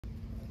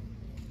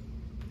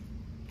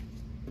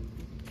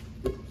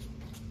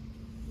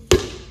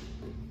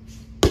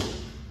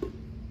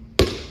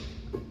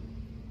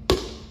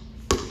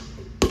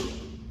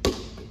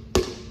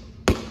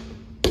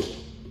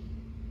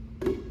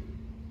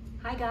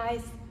Hi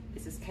guys,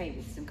 this is Kay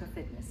with SimKer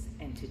Fitness,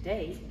 and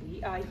today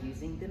we are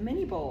using the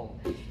mini ball,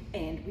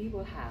 and we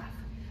will have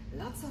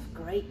lots of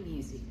great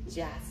music,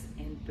 jazz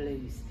and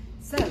blues.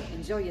 So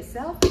enjoy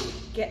yourself,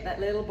 get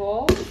that little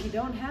ball. If you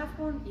don't have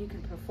one, you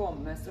can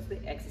perform most of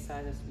the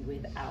exercises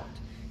without.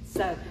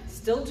 So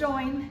still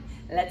join,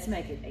 let's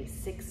make it a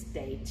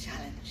 6-day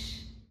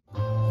challenge.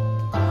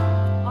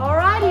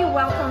 Alrighty,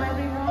 welcome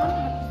everyone,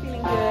 hope you're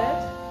feeling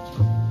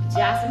good.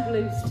 Jazz and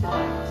blues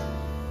tonight,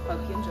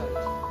 hope you enjoyed.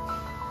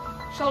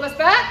 Shoulders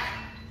back,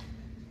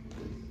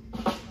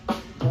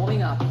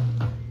 warming up,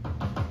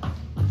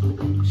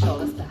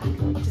 shoulders back,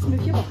 just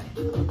move your body,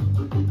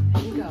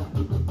 there you go,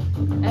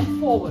 and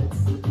forwards,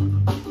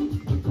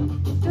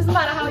 doesn't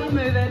matter how you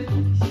move it,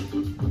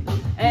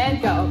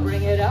 and go,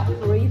 bring it up,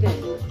 breathe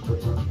in,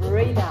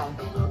 breathe out,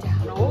 and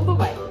down all the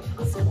way,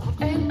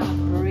 squat and up,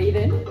 breathe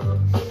in,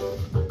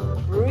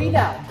 breathe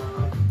out,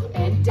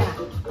 and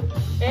down,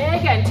 and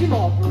again, 2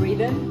 more,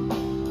 breathe in,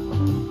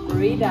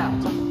 breathe out,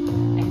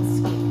 and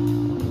squat.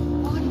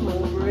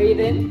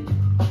 Breathe in,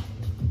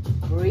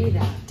 breathe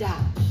out,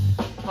 down.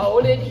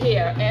 Hold it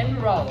here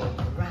and roll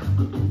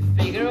around.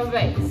 Figure of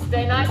 8.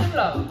 Stay nice and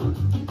low.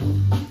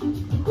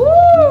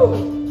 Woo!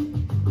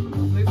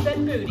 Move that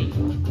booty.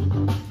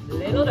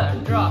 Little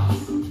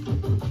drops.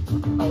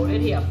 Hold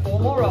it here. 4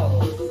 more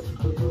rolls.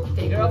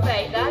 Figure of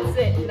 8. That's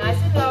it.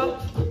 Nice and low.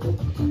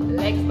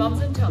 Legs,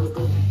 bums and tums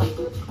today.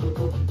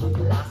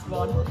 Last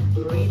one.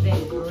 Breathe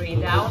in,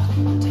 breathe out.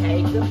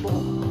 Take the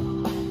ball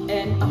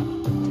and up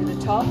to the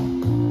top.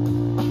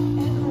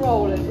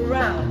 Roll it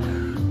around,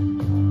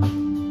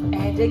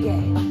 and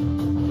again,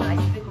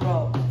 nice big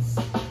rolls,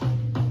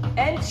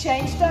 and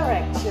change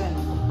direction,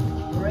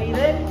 breathe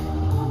in,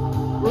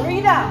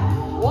 breathe out,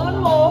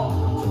 1 more,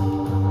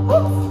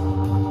 whoops.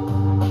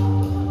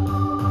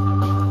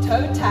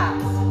 Toe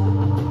taps,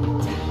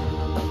 tap,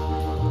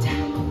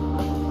 tap,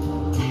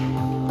 tap,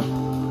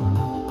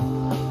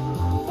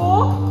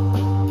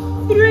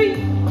 4, 3,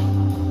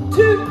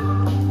 2,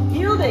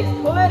 heel digs,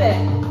 pull it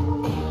in.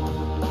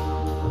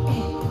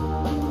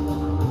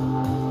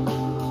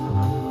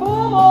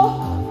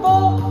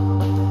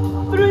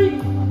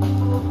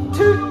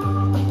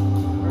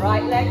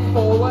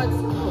 Forwards,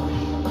 push,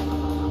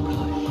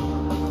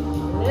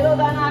 push. Little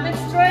dynamic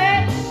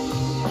stretch.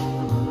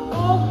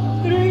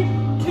 4, 3,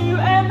 2,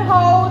 and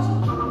hold.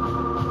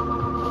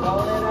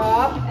 Roll it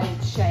up and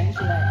change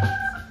legs.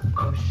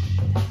 Push,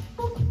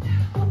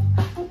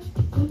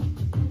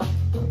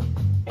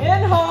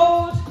 and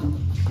hold.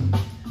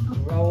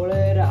 Roll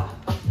it up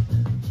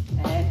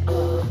and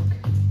work.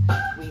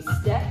 We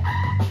step.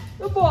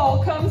 The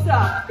ball comes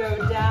up. Go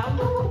down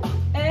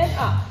and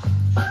up.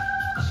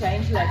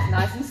 Change legs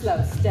nice and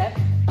slow. Step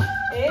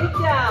and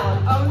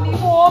down. Only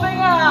warming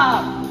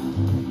up.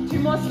 2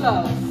 more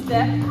slow.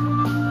 Step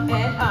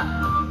and up.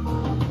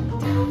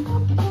 Down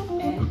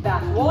and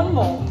back. 1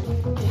 more.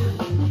 Down.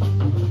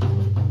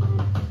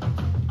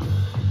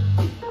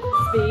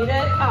 Speed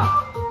it up.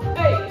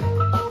 8,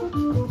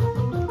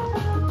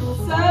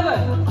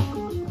 7,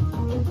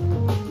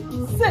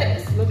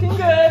 6. Looking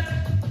good.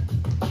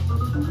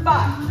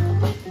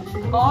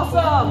 5.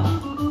 Awesome.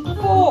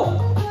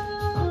 4.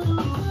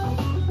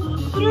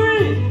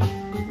 3,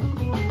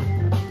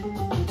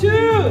 2,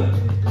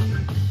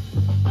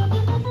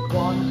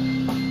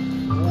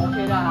 1. Walk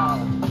it out.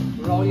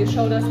 Roll your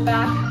shoulders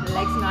back,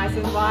 legs nice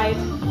and wide.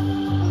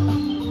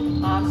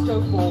 Arms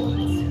go forwards.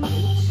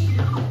 Reach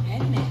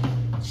and then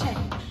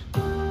change.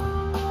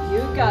 You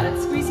got it.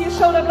 Squeeze your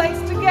shoulder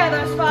blades together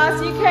as far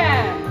as you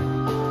can.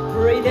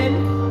 Breathe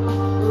in,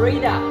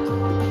 breathe out.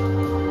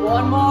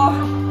 1 more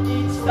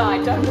each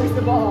side. Don't lose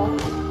the ball.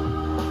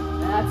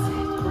 That's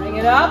it. Bring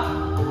it up.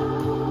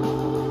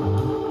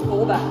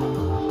 Pull back,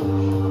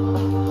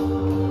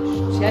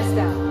 chest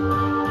down,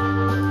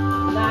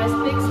 nice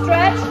big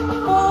stretch,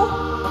 4,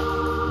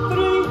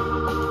 3,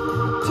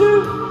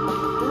 2,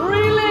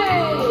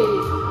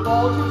 release,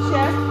 ball to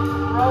chest,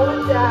 roll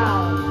it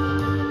down,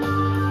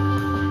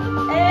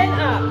 and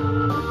up,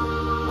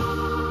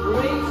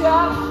 reach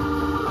up,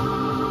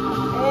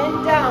 and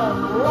down,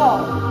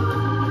 roll,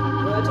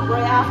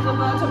 vertebrae after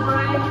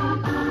vertebrae,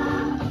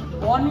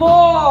 1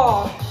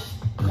 more,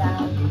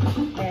 down,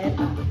 and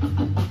up.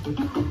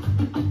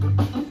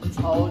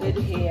 Hold it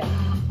here.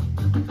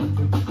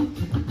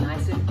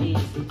 Nice and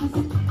easy.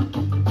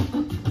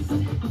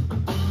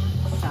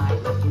 Side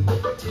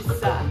to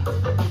side.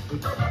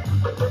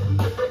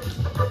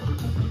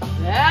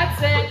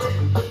 That's it.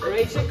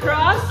 Reach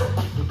across.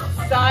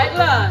 Side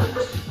lunge.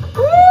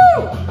 Woo!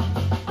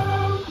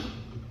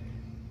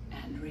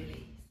 And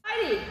release.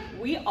 Alrighty,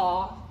 we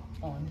are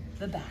on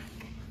the back.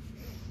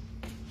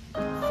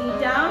 Feet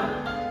down.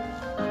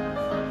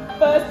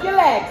 First your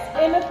legs,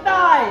 inner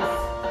thighs.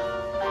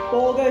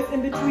 Ball goes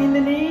in between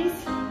the knees,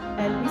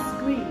 and we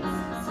squeeze,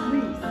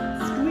 squeeze,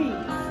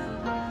 squeeze.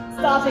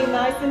 Starting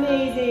nice and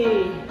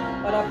easy,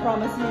 but I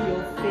promise you,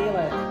 you'll feel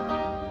it.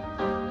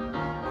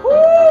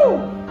 Woo!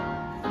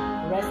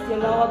 Rest your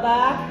lower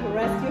back,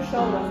 rest your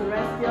shoulders,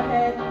 rest your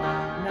head.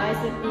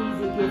 Nice and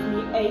easy, give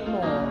me 8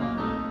 more.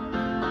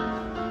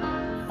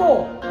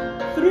 4,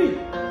 3,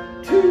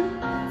 2,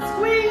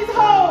 squeeze,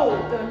 hold.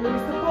 Don't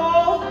lose the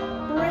ball.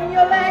 Bring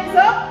your legs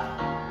up.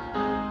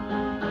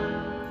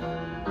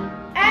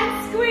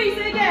 And squeeze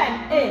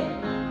again.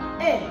 In.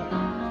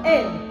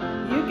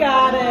 You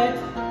got it.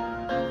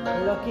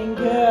 Looking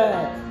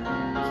good.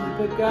 Keep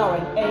it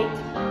going. 8,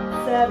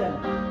 7,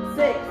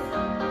 6,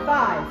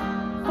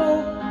 5,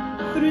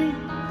 4, 3,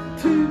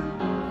 2,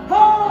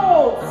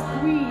 hold.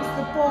 Squeeze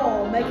the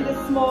ball. Make it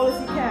as small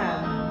as you can.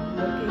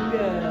 Looking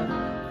good.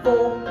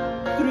 4,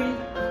 3,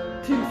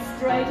 2.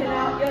 Straighten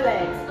out your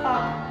legs.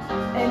 Up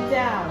and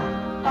down.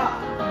 Up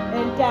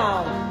and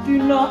down. Do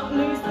not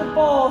lose the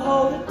ball.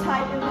 Hold it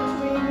tight in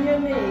between your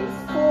knees.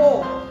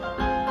 4,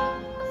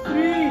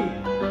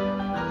 3,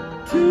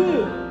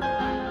 2,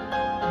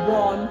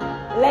 1.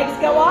 Legs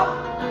go up.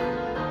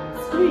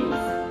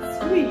 Squeeze.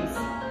 Squeeze.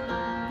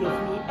 Give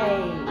me 8.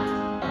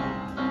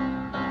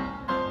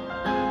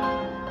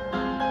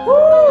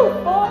 Woo!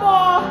 4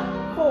 more.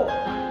 4,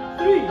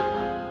 3,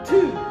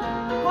 2,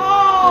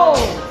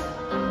 hold.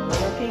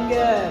 Looking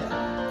good.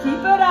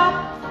 Keep it up.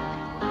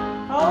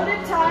 Hold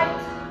it tight.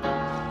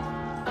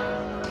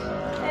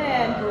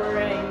 And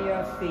bring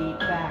your feet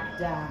back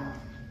down.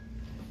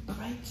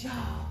 Great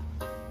job.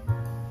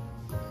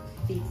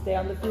 Feet stay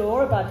on the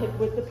floor, about hip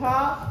width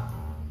apart.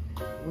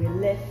 We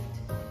lift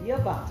your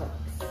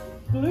buttocks.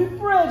 Glute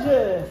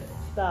bridges.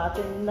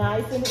 Starting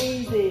nice and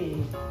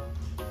easy.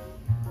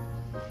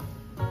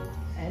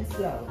 And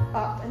slow.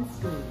 Up and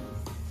squeeze.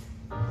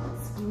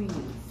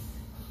 Squeeze.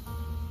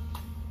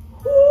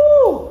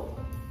 Woo!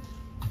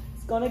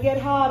 It's gonna get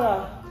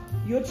harder.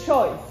 Your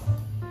choice.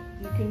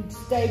 You can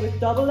stay with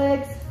double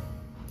legs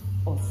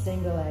or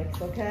single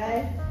legs,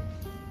 okay?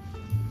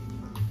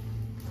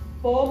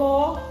 4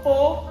 more.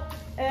 4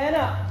 and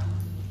up.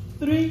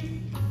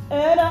 3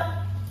 and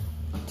up.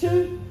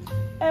 2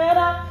 and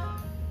up.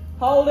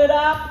 Hold it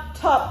up.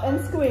 Top and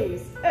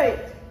squeeze. 8,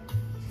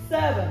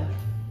 7,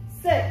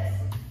 6,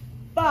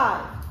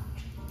 5,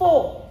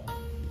 4,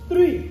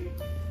 3,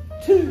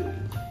 2,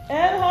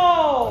 and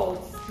hold.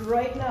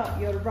 Straighten out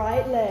your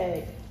right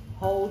leg.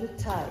 Hold it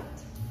tight.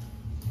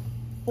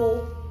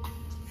 4,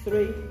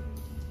 3,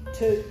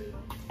 2,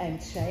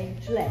 and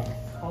change legs.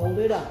 Hold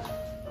it up.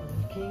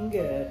 Looking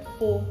good.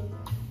 4,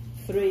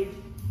 3,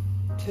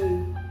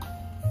 2,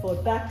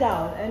 foot back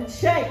down and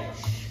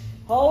change.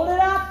 Hold it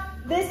up.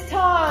 This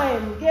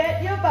time,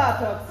 get your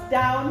buttocks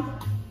down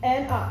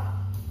and up.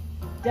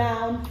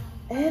 Down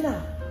and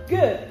up.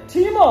 Good.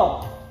 2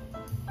 more.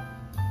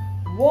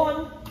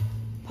 1,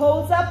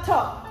 pulls up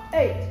top.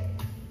 8,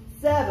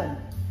 7,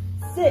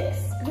 6,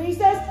 squeeze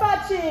those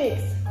butt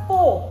cheeks.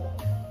 4,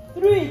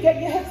 3,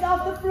 get your hips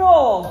off the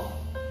floor.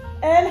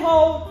 And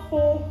hold.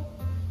 4,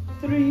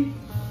 3,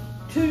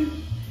 2,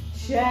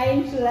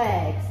 change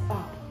legs.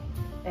 Up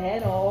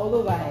and all the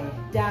way.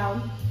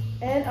 Down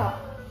and up.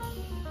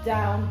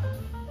 Down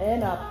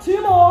and up.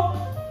 2 more.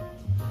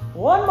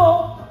 1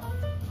 more.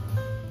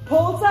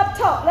 Pulls up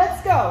top.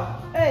 Let's go.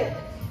 8,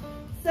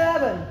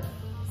 7,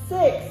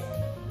 6,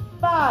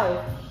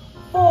 5,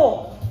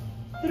 4,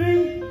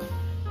 3,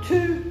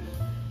 2,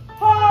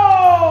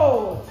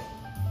 hold.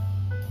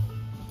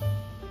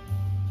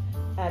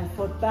 And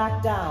foot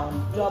back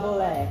down. Double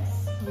legs.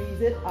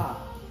 Squeeze it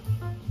up.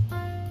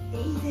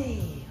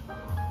 Easy.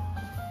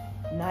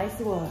 Nice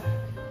work.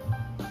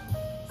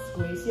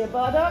 Squeeze your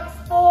buttocks.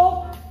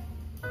 4,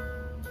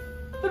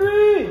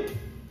 3,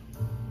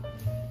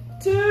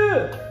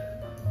 2,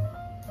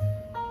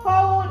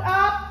 hold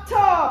up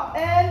top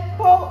and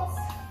pulse,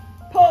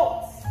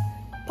 pulse,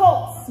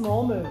 pulse.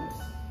 Small moves.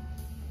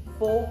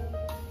 4,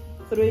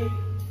 3,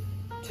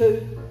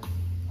 2,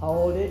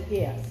 hold it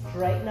here.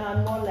 Straighten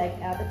on one leg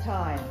at a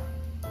time.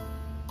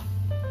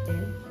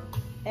 In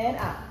and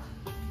out.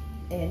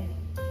 In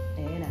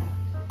and out.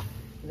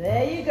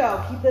 There you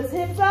go. Keep those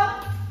hips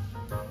up.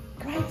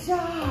 Great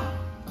job.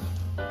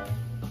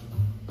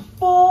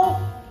 4,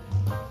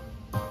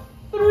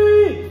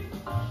 3,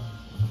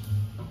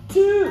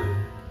 2,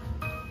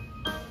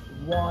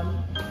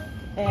 1.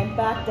 And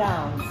back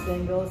down.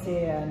 Singles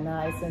here.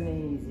 Nice and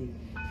easy.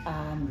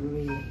 And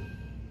breathe.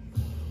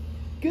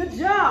 Good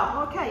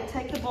job. Okay,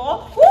 take the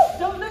ball. Woo,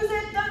 don't lose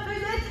it. Don't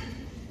lose it.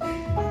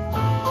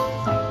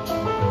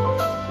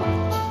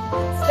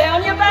 Stay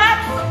on your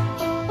backs.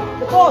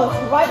 The ball is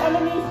right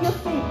underneath your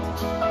feet.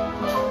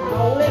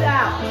 Roll it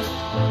out.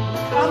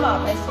 Come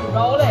up as you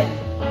roll in.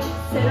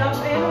 Sit up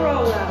and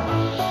roll out.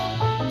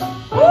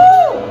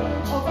 Woo!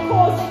 Of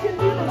course you can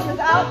do this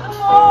without the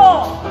ball.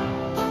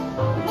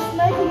 We're just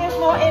making it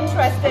more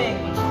interesting.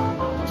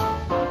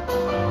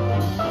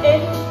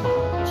 In,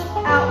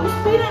 out. We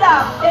speed it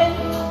up. In,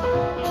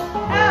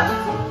 out.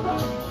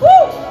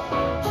 Woo!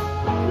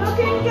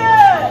 Looking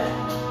good.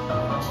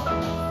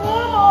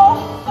 4 more.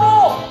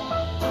 4,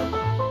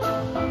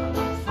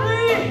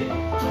 3,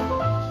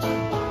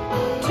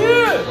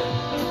 2,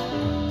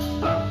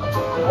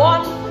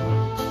 1.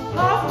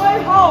 Halfway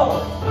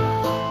hold.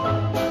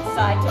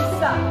 Side to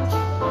side.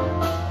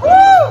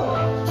 Woo!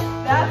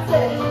 That's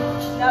it.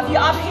 Now if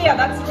you're up here,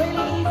 that's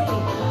really easy.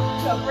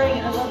 So bring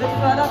it a little bit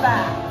further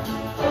back.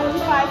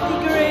 45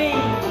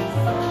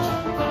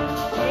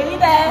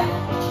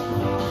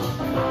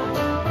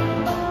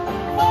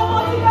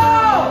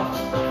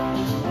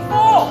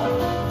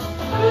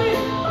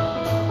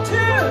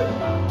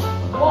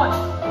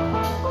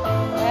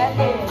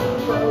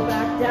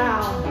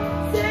 down,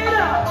 sit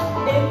up,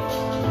 in,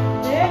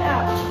 and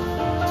out,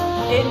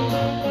 in,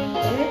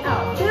 and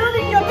out.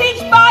 Building your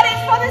beach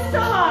bodies for the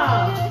summer.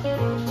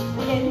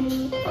 In,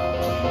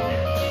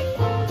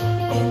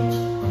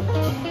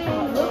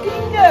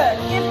 looking good.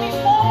 Give me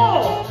 4,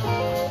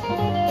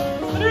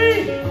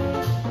 3,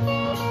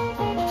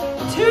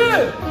 2,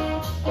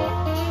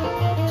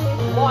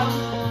 1.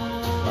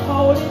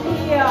 Hold it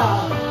here.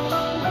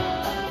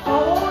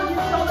 Hold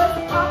your shoulders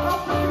up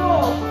off the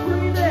floor.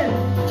 Breathe in.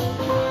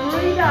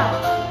 Breathe out.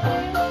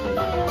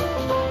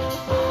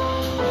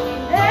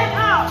 And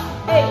out.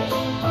 8.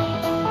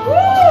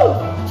 Woo!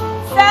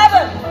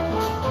 7.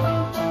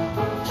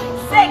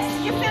 6. Do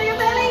you feel your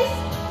bellies?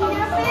 Do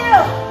you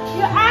feel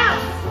your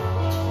abs?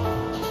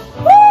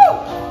 Woo!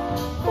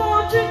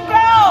 4 to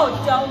go.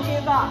 Don't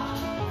give up.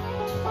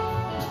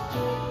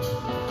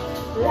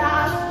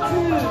 Last 2.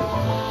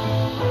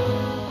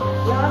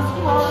 Last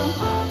 1.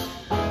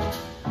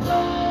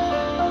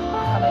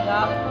 Coming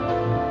up.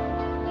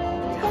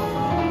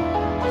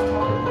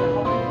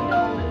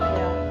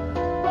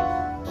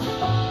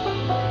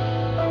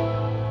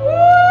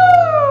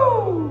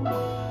 Woo!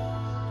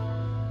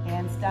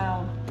 Hands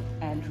down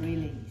and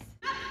release.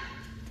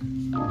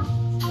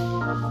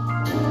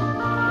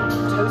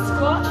 Toe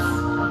squats,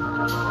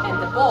 and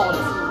the ball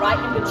is right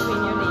in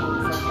between your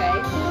knees, okay?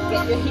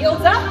 Get your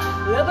heels up,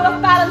 a little bit of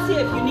balance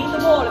here. If you need the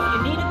ball, if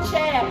you need a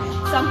chair,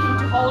 something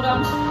to hold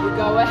on, you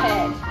go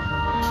ahead.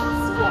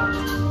 Squat.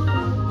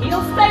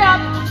 Heels stay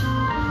up,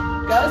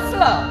 go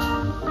slow.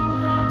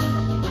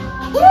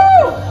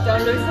 Woo!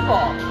 Don't lose the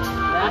ball.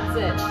 That's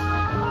it.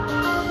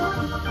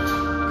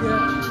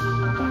 Good.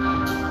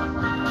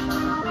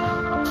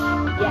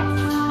 Yes.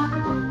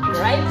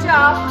 Great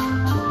job.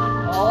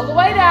 All the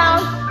way down.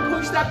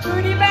 Push that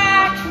booty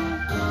back.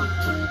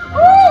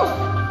 Woo!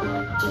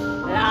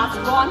 Last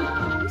one.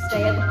 We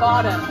stay at the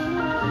bottom.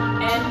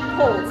 And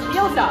pulls.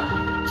 Heels up.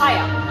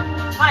 Higher.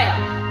 Higher.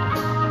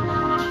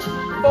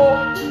 4,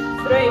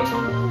 3,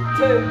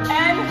 2,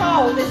 and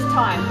hold this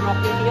time. Drop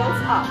your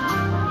heels up.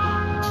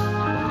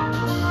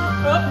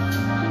 Up,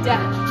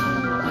 down.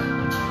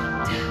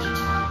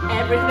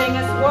 Everything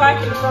is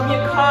working from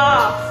your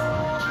calves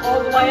all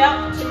the way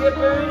up to your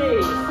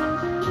booties.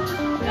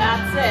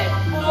 That's it.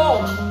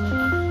 4,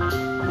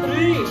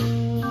 3,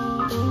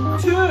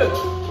 2,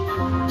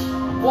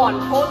 1.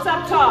 Pulse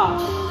up top.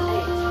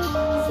 8,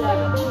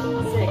 7,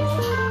 6,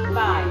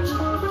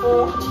 5,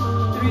 4,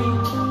 3,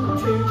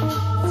 2.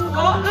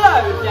 Squat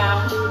low. Down.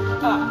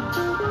 Up.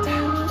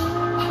 Down.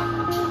 Up.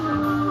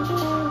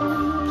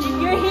 Keep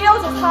your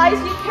heels as high as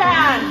you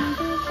can.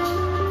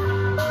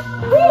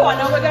 Woo, I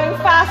know we're going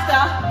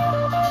faster.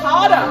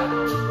 Harder.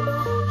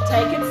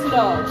 Take it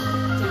slow.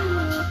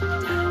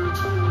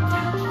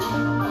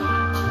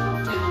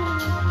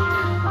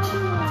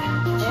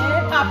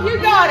 And up. You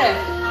got it.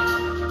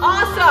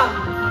 Awesome.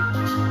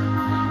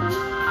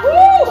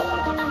 Woo.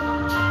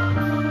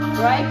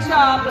 Great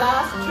job.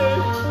 Last 2.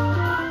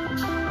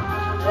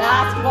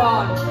 Last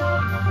one.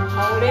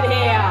 Hold it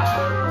here.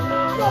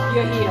 Drop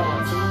your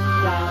heels.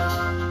 Down,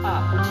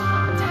 up,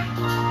 down,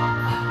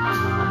 up.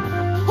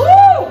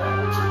 Woo!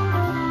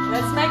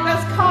 Let's make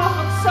those calves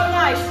look so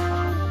nice.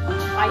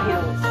 High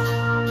heels.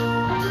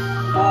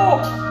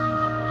 4,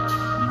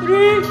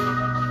 3,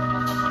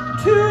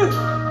 2,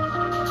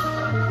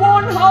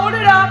 1. Hold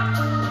it up.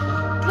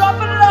 Drop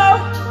it low.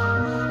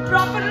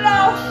 Drop it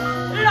low.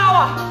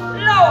 Lower.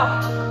 Lower.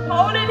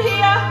 Hold it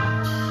here.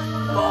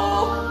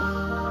 4,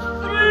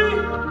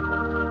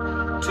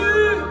 2,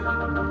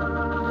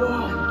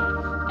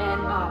 1,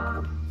 and up.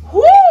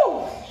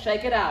 Woo!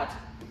 Shake it out.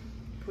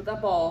 Put the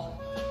ball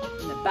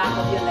in the back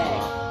of your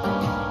leg.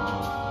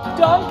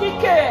 Donkey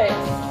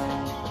kicks.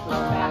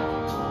 Push back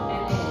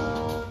and in.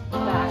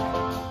 Back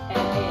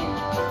and in.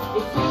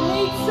 If you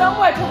need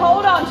somewhere to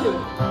hold on to,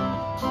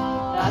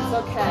 that's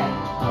okay.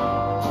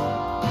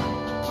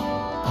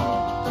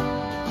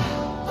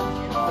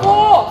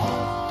 4,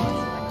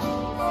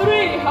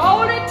 3,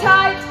 hold it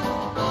tight.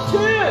 2,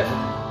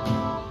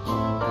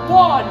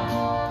 1,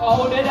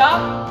 hold it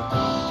up,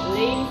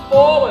 lean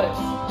forwards,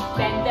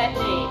 bend that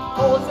knee,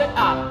 pulls it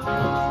up.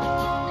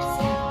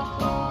 7,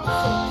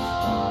 6,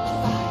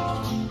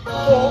 5,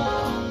 4,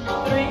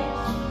 3,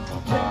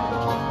 2,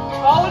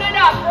 hold it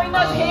up, bring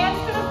those hands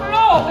to the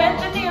floor, bend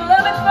the knee a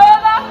little bit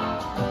further,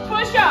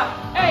 push up,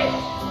 8,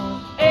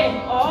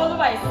 in, all the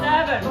way,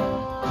 7,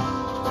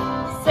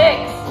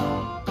 6,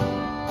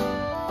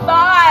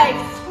 5,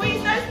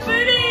 squeeze those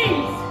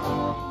booties.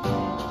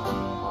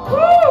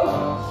 Woo!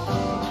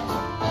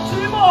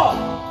 2 more.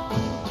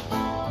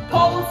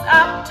 Pulse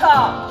up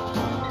top.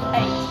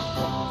 8,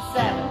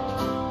 7,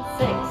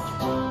 6,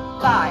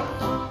 5,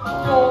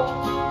 4,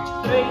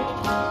 3,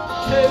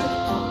 2,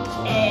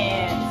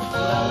 and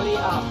slowly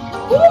up.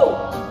 Woo!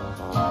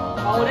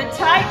 Hold it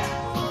tight.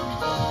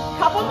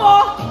 Couple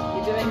more.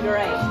 You're doing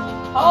great.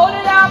 Hold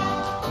it up.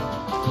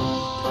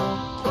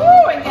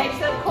 Woo! Engage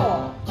that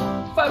core.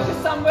 Focus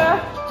somewhere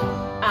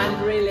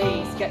and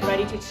release. Get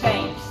ready to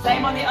change.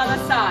 Same on the other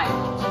side.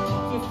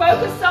 If you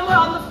focus somewhere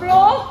on the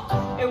floor,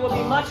 it will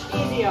be much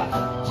easier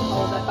to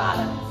hold that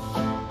balance.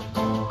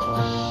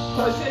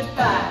 Push it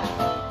back.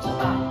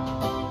 Up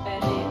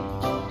and in.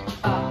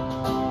 Up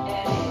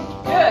and in.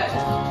 Good.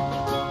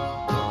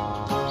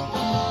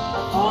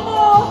 4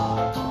 more.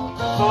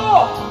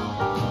 4,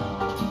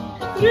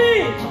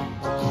 3,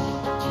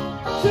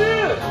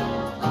 2,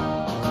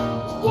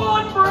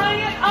 1. Bring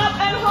it up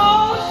and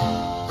hold.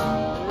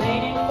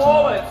 Leaning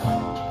forward.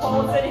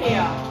 Hold it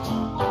here.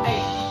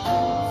 8,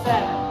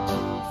 7,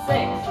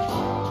 6,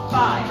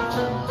 5,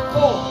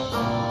 4,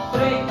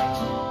 3,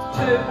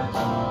 2.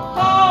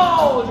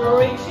 Hold.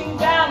 Reaching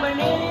down. We're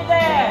nearly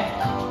there.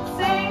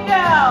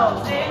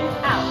 Singles. In,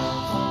 out.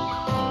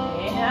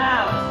 In,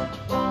 out.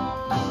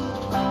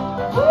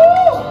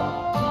 Woo!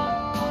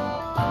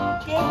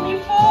 Give me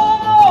 4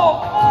 more.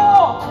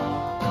 4,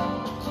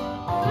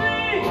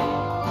 3,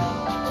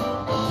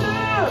 2,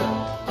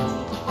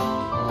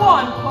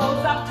 1.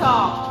 Pulse up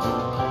top.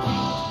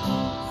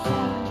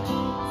 7,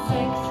 6,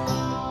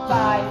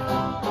 5,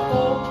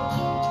 4,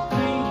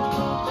 3,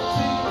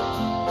 2.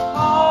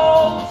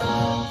 Hold.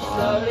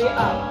 Slowly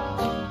up.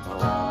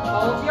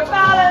 Hold your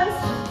balance.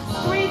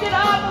 Squeeze it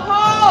up.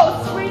 Hold.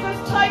 Squeeze as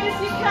tight as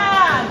you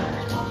can.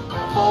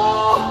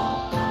 4,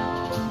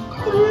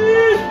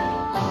 3,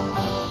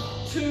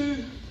 2,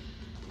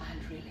 and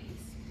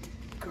release.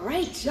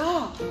 Great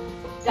job.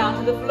 Down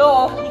to the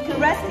floor. You can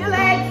rest your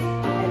legs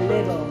a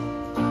little.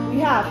 We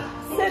have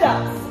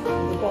sit-ups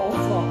with the ball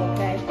swap,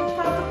 okay?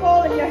 Have the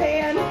ball in your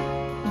hand.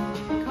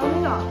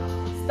 Coming up.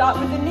 Start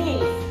with the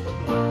knees.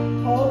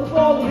 Hold the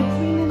ball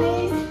between the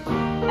knees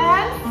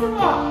and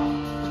swap.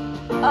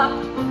 Up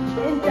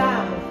and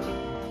down.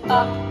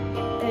 Up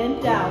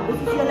and down. This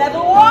is your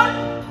level 1.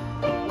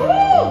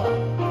 Woo!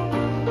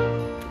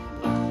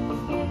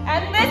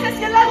 And this is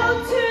your level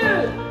 2.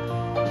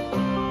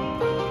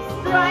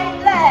 Straight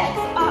legs.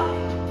 Up,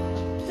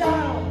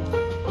 down,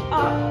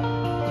 up,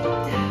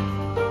 down.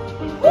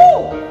 Woo!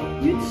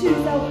 You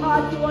choose how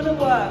hard you want to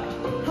work.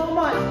 How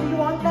much do you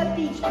want that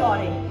beach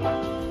body?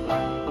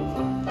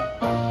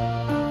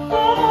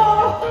 4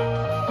 more.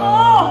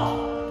 4,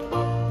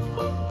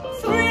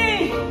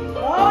 3.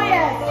 Oh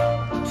yes.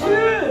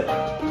 2,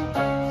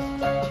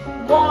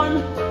 1.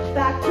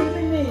 Back to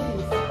the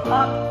knees.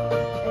 Up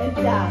and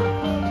down. A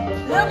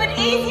little bit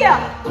easier.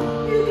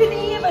 You can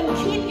even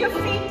keep your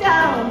feet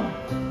down.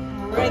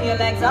 Bring your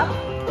legs up.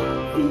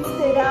 Feet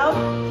stay down.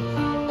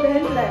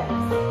 Bend legs.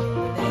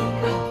 There you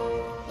go.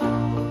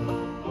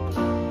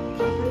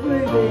 Keep it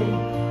moving.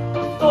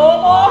 4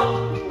 more.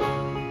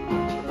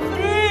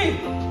 3,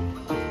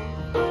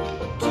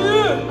 2,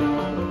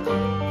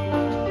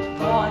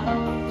 1.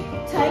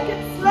 Take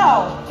it slow.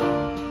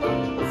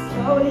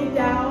 Slowly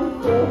down.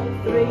 4,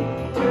 3,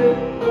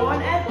 2,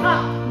 1, and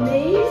up.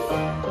 Knees.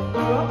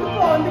 Drop the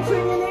ball in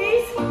between your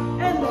knees,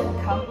 and then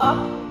come up,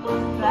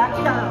 back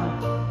down.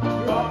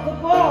 Drop the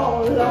ball,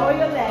 lower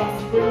your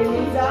legs, bring your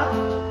knees up,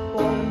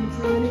 ball in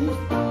between your knees.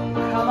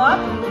 Come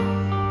up,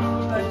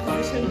 good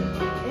position,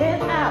 in,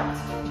 out.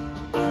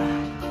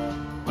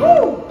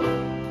 Woo!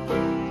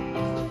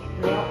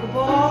 Drop the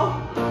ball,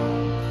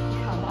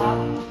 come up,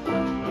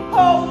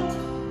 hold,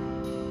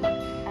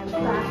 and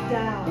back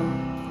down.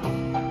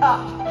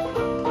 Up.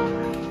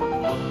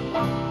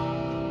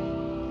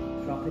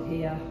 Drop it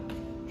here.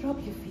 Drop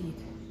your feet.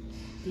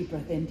 Deep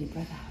breath in, deep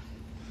breath out.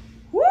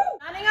 Woo!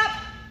 Standing up.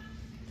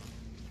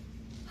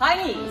 High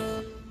knees.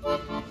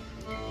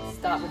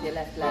 Start with your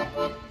left leg.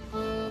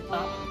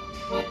 Up.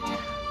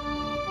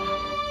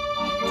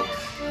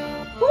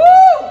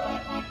 Woo!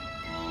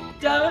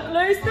 Don't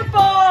lose the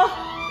ball.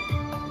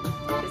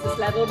 This is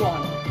level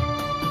 1.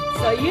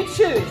 So you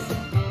choose.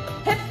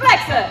 Hip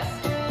flexors.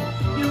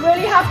 You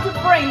really have to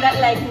bring that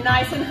leg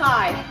nice and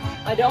high.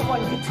 I don't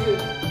want you to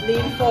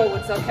lean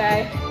forwards,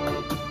 okay?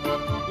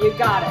 You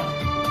got it.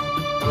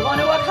 You want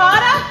to work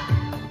harder?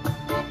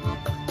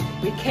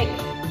 We kick.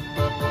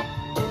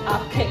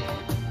 Up kick.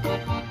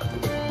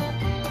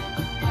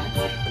 That's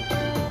it.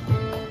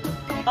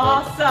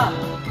 Awesome.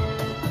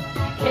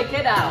 Kick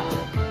it out.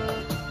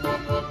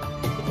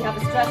 If you have a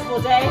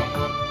stressful day,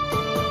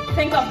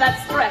 think of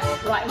that stress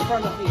right in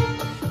front of you.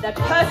 That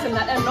person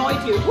that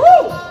annoyed you.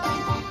 Woo!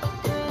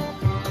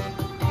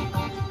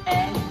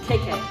 And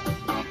kick it.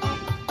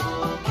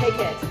 Kick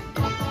it.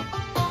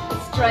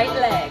 Straight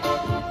leg.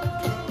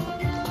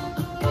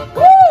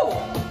 Woo!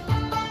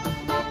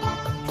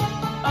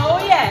 Oh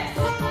yes.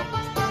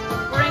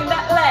 Bring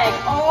that leg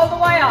all the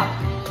way up.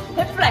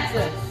 Hip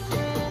flexors.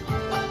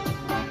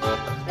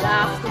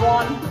 Last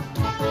one.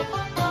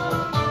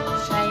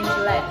 Change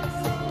legs.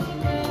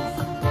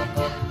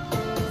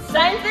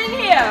 Same thing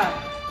here.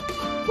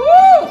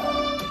 Woo!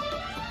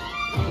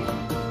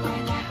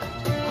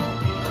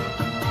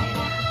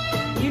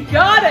 You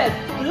got it.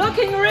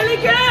 Looking really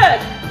good.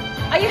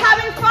 Are you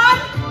having fun?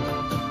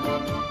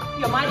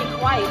 You're mighty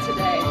quiet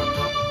today.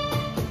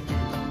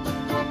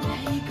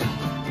 There you go.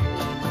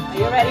 Are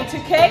you ready to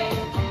kick?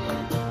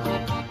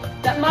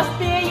 That must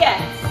be a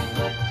yes.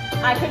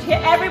 I could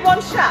hear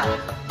everyone shout.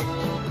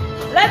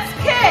 Let's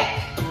kick.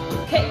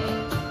 Kick.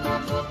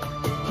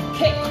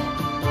 Kick.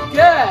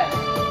 Good.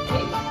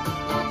 Keep.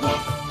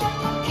 Yes.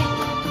 Keep.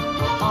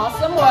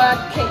 Awesome work.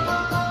 Keep.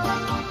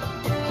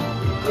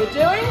 You're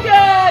doing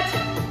good.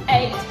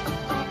 8,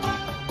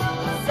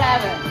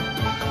 7,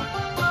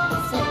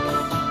 6,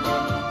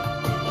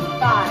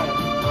 5,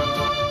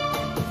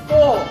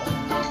 4,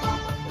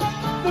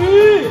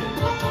 3,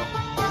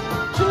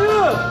 2.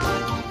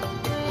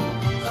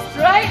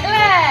 Straight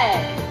leg.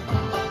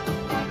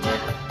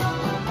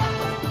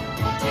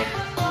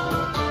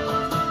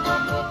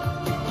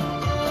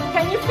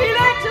 Can you feel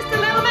it? Just a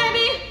little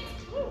maybe?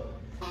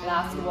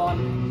 Last one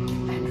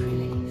and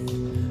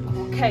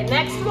release. Okay,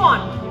 next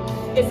one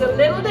is a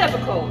little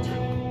difficult.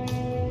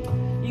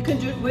 You can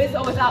do it with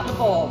or without the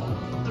ball.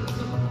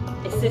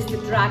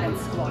 Assisted dragon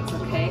squats,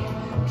 okay?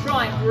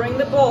 Try and bring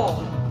the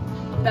ball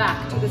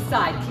back to the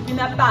side, keeping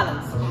that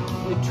balance.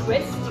 You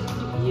twist,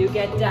 you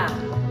get down.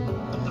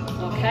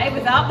 Okay,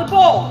 without the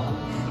ball,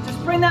 just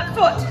bring that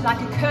foot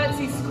like a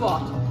curtsy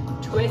squat.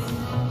 Twist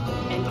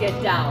and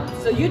get down.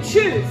 So you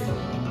choose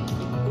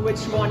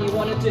which one you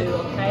want to do,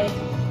 okay?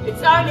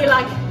 It's only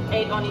like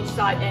 8 on each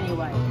side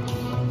anyway.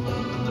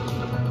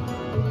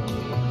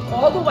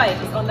 All the weight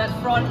is on that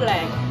front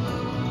leg.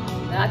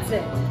 That's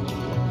it.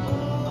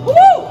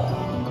 Woo!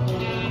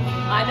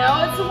 I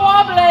know it's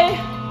wobbly.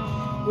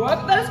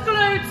 Work those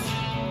glutes.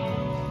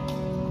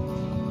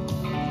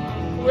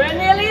 We're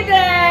nearly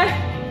there.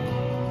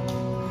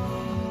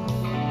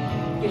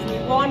 Give me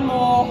one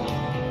more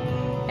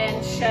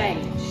and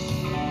change.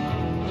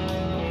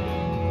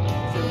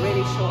 It's a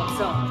really short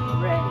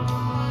song. Ready?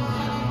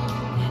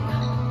 And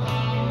up,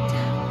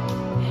 down,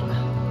 and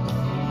up.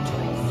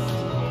 Twist,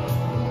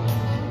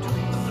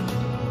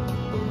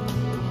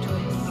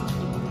 twist, twist.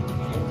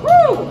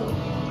 Woo!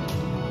 Twist.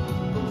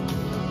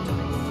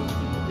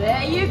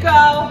 There you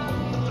go.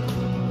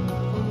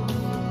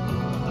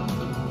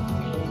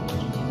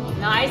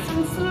 Nice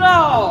and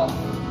slow.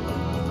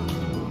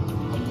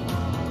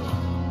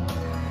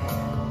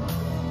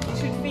 You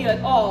should feel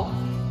it all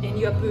in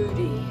your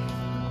booty.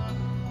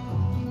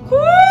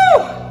 Woo!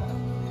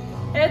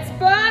 It's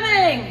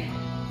burning.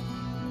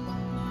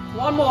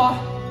 One more.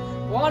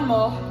 One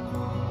more.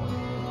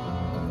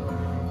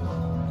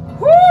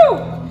 Woo!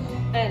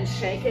 And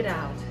shake it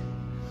out.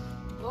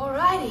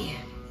 Alrighty.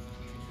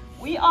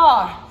 We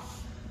are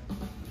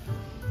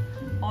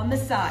on the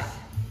side.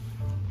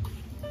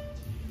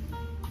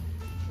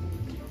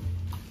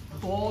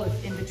 Ball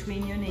is in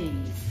between your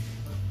knees.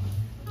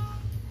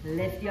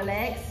 Lift your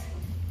legs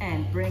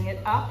and bring it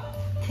up.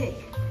 Kick.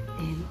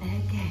 In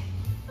again.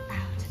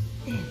 Out.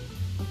 In.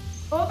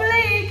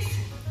 Obliques.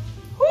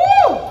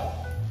 Woo!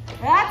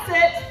 That's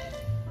it.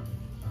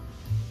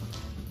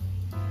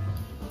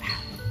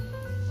 Out.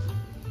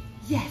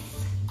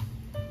 Yes.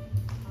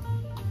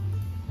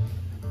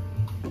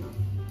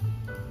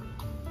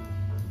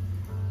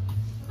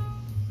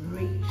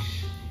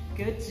 Reach.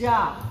 Good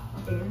job.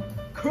 In.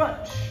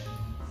 Crunch.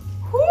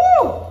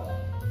 Woo!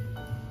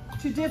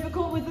 Too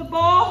difficult with the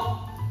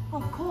ball?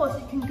 Of course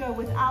you can go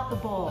without the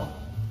ball.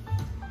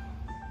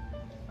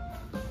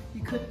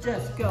 You could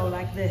just go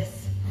like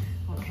this,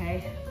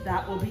 okay?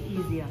 That will be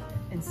easier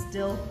and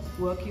still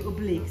work your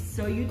obliques,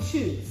 so you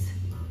choose.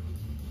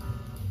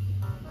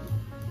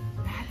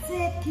 That's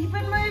it, keep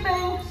it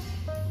moving.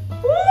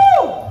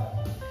 Woo!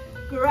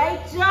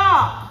 Great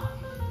job.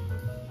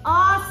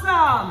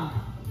 Awesome.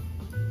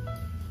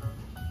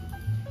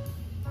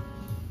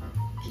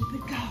 Keep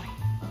it going.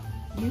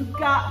 You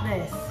got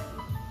this.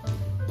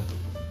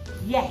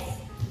 Yes.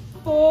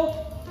 4,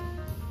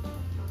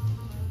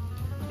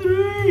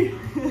 3.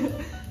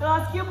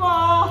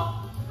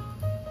 Basketball.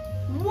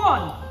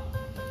 1.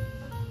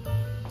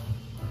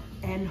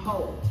 And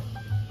hold.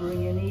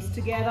 Bring your knees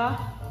together.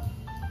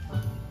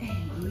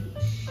 And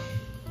reach.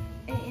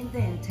 And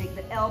then take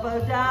the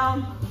elbow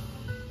down.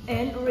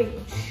 And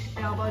reach.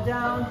 Elbow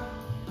down.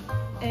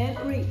 And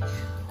reach.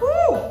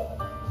 Woo!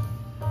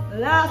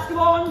 Last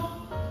one.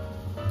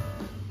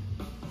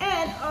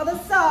 And other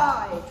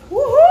side.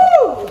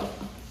 Woohoo!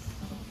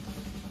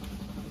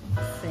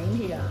 Same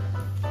here.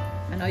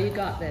 I know you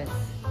got this.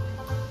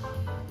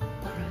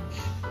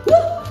 Crunch.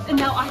 Woo! And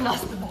now I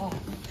lost the ball.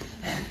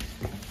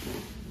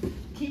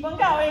 Keep on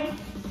going.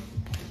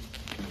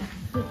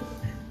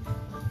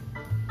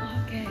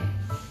 Okay.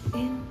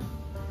 In,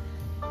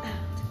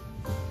 out.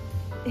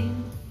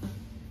 In,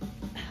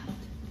 out.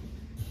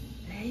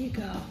 There you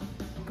go.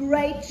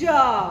 Great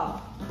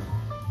job.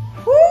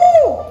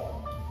 Woo!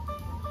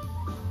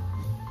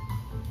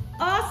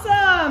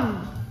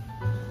 Awesome!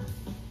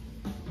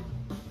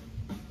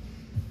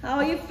 How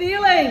are you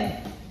feeling?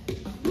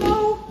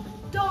 No,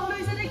 don't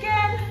lose it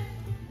again.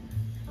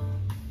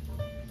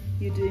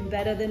 You're doing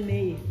better than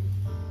me.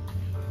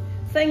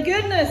 Thank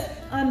goodness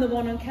I'm the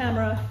one on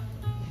camera.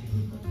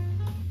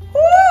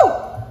 Woo!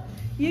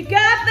 You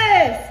got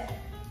this!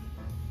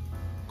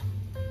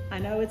 I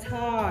know it's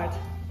hard.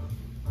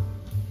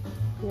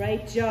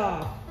 Great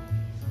job.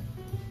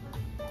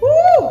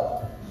 Woo!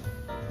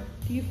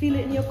 Do you feel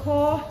it in your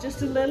core?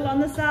 Just a little on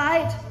the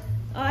side?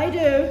 I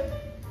do.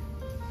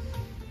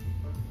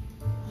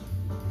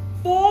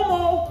 4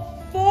 more.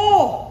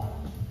 4.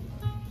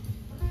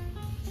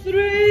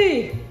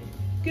 3.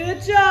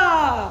 Good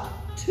job.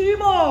 2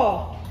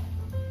 more.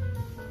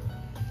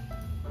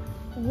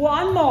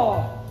 1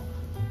 more.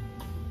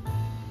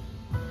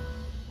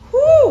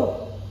 Whoo!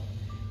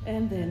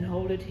 And then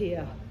hold it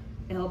here.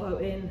 Elbow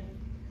in.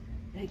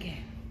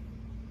 Again.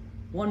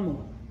 1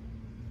 more.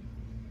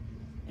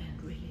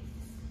 And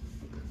release.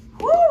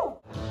 Woo!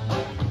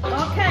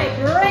 Okay,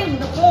 bring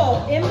the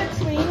ball in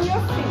between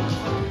your feet.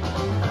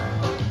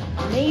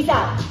 Knees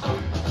out.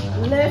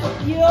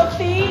 Lift your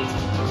feet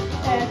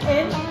and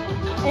in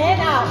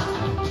and out.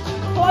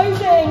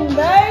 Closing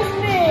those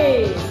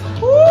knees.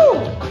 Woo!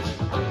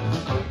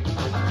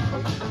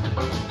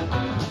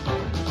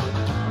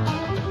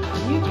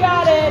 You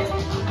got it.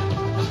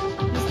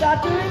 You start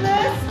doing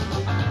this,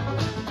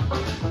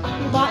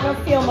 you might not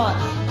feel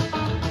much,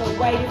 but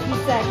wait a few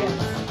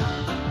seconds.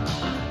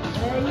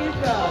 There you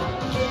go.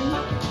 In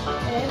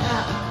and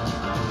out.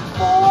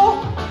 4,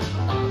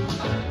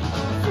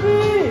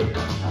 3,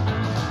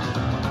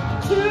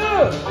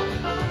 2,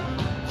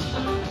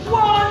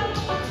 1.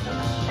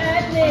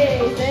 And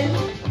knees in.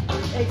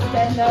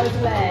 Extend those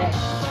legs.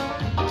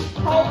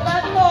 Hold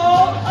that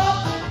ball. Up,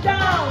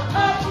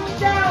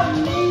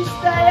 down, knees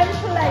stay in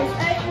place.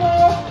 8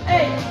 more.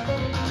 8,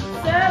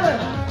 7,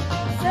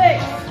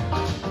 6,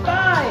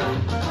 5,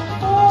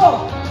 4,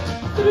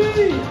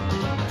 3,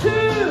 2,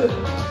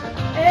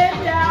 and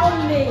down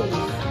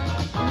knees.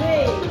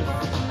 Knees.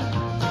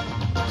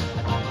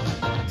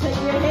 Take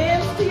your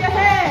hands to your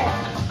head.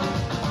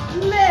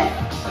 Lift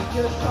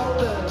your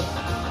shoulders.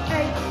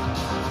 8,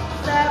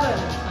 7,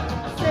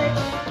 6,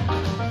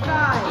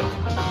 5,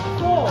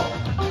 4,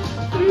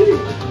 3,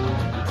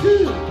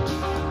 2,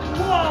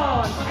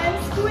 1. And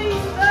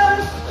squeeze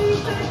those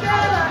feet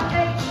together.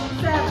 8,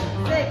 7,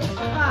 6,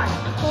 5,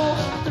 4,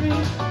 3,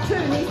 2.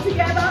 Knees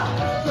together.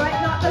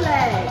 Straighten up the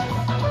legs.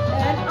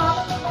 And up,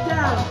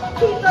 down.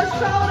 Keep the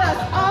shoulders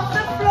off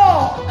the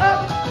floor. Up,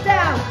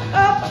 down,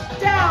 up,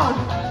 down.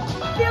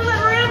 Feel the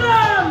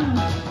rhythm.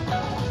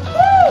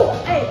 Woo!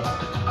 8,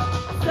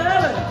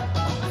 7,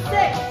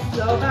 6.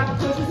 Low back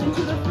pushes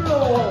into the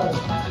floor.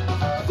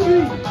 3,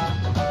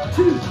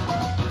 2,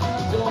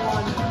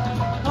 1.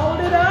 Hold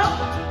it up.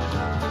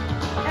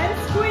 And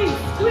squeeze,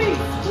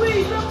 squeeze,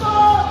 squeeze the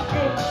ball.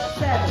 8,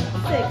 7,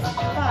 6,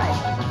 5,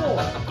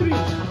 4, 3, 2.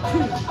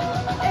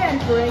 And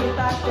bring it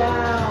back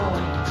down.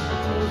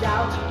 Knees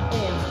out,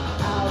 in,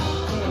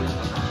 in.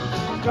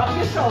 Drop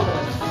your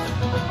shoulders.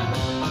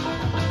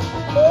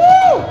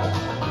 Woo!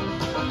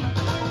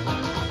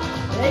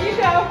 There you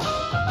go.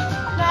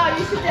 Now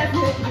you should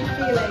definitely be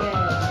feeling it.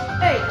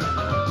 8,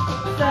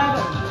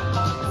 7,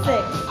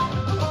 6,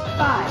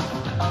 5,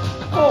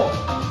 4,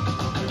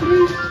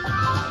 3,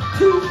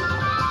 2,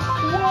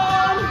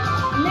 1.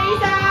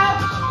 Knees out.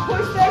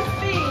 Push those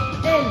feet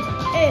in.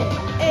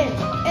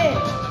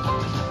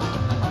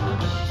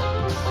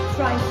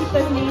 Try and keep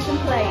those knees in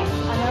place.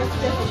 I know it's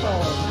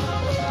difficult.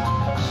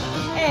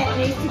 And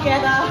knees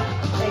together.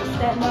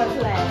 Extend those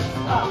legs.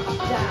 Up,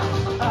 down,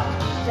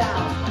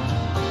 down.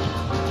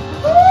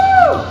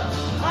 Woo!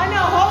 I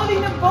know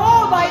holding the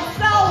ball by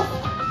itself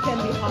can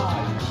be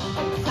hard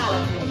and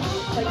challenging,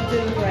 but you're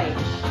doing great.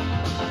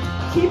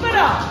 Keep it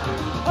up.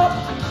 Up.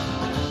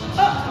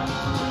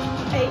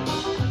 8,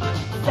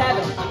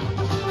 7,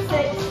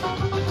 6,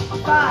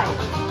 5,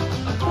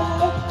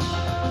 4,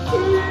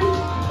 3,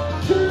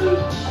 2,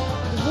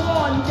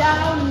 1.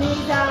 Down,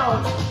 knees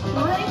out.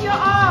 Bring your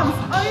arms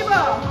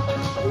over.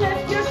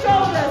 Lift your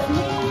shoulders.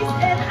 Knees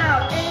in,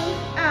 out.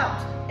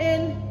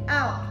 In,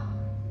 out.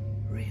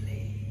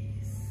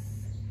 Release.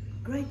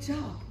 Great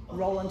job.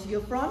 Roll onto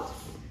your front.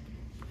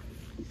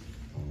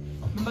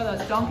 Remember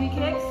those donkey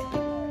kicks?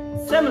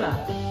 Similar.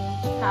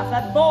 Have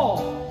that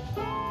ball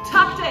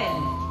tucked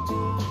in.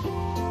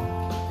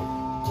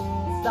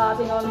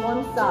 Starting on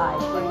one side,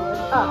 bring it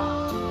up.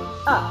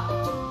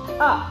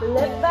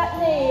 Lift that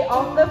knee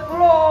off the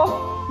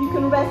floor. You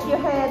can rest your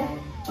head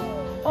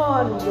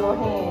on your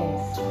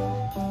hands.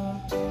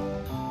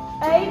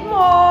 8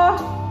 more.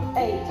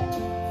 8,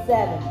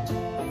 7,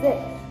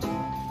 6,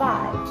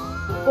 5,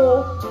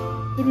 4,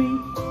 3,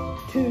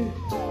 2.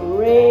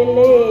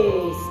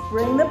 Release.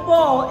 Bring the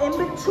ball in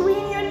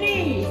between your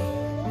knees.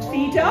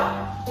 Feet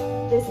up.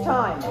 This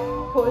time,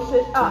 push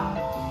it up.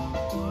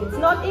 It's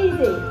not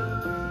easy.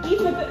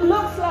 Even if it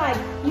looks like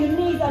your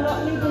knees are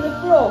not leaving the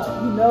floor,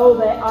 you know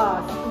they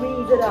are.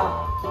 Squeeze it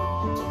up.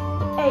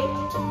 8,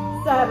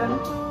 7,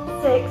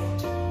 6,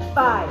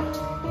 5,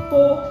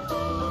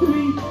 4,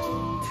 3,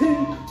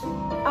 2.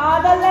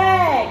 Other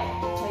leg.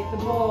 Take the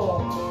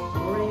ball.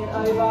 Bring it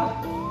over.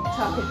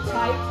 Tuck it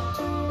tight.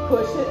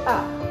 Push it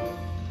up.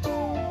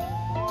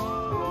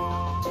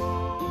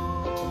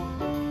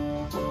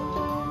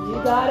 You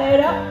got it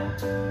up.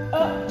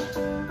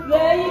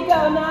 There you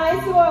go.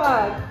 Nice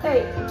work.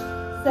 8,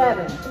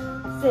 7,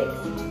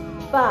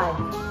 6, 5,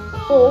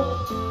 4,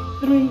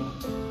 3,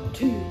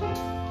 2.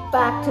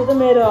 Back to the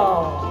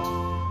middle.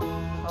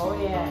 Oh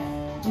yeah.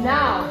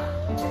 Now,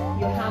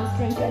 your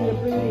hamstrings and your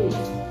booties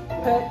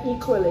hurt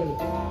equally.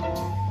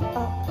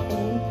 Up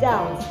and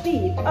down.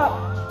 Speed. Up.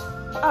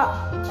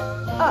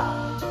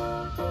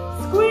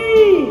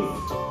 Squeeze.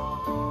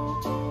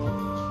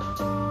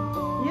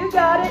 You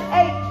got it.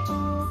 8,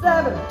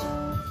 7,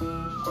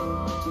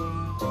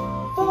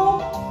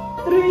 4,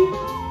 3,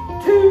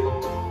 2.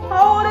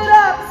 Hold it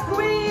up.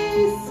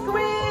 Squeeze,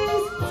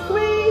 squeeze,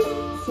 squeeze.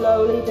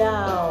 Slowly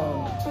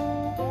down.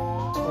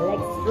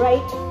 Legs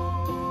straight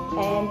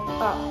and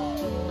up,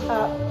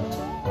 up,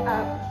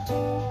 up.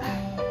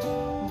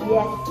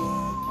 Yes.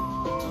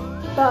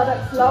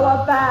 Buttocks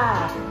lower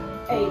back.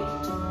 8,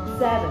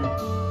 7,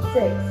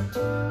 6,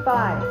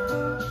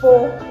 5,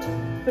 4,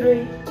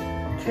 3,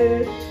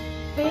 2.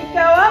 Feet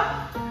go up.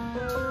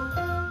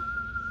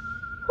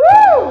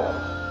 Woo!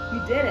 You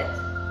did it.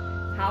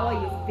 How are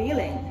you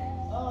feeling?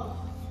 Oh.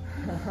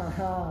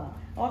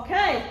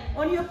 Okay,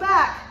 on your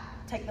back.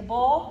 Take the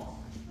ball.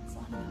 It's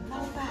on your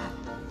lower back.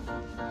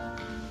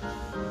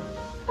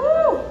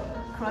 Woo!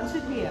 Crunch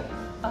it here.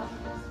 Up.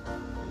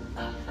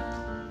 Up.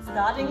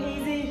 Starting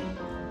easy.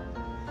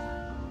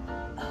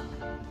 Up.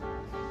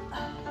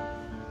 Up.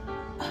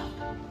 Up.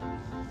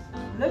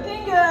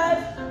 Looking good.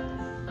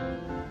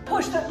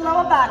 Push that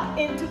lower back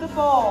into the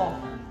ball.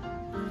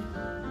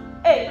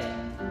 8,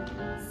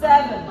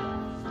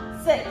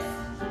 7, 6,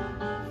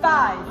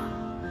 5,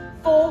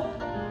 4,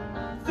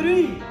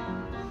 3,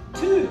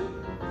 2,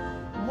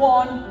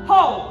 1.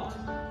 Hold.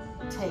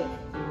 Take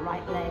your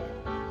right leg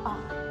up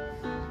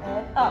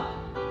and up.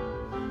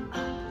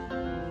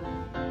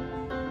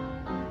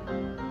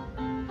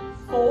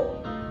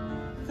 4,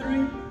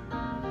 3,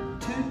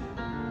 2.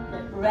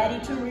 Get ready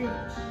to reach.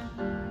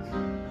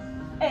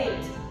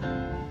 8,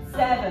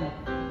 7,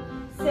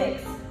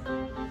 6,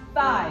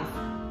 5,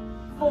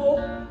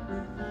 4,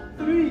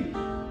 3,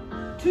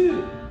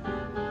 2,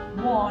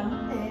 1,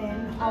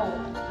 and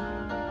hold.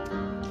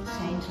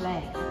 Change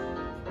legs.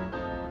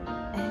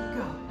 And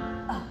go.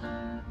 Up.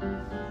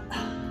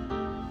 Up.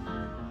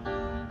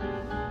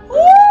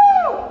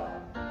 Woo!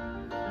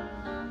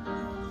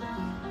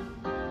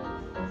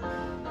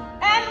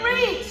 And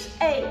reach.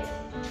 8,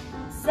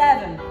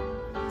 7,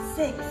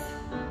 6,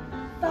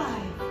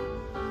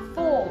 5,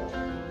 4,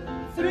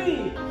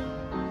 3,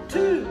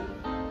 2.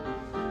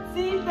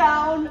 Feet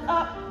down,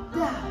 up,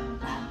 down,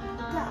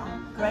 up,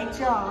 down. Great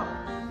job.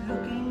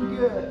 Looking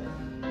good.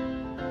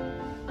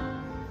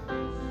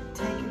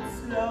 Take it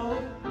slow.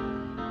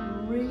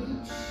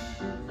 Reach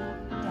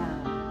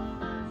down.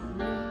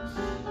 Reach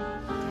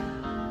down.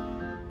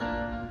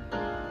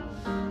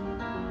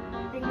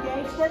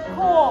 Engage that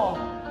core.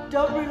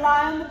 Don't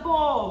rely on the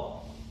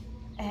ball.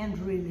 And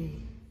release.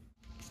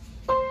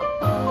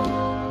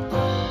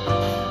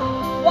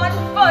 1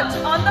 foot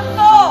on the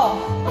floor.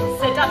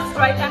 Sit up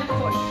straight and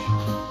push.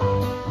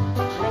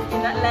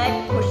 Lifting that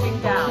leg, pushing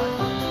down.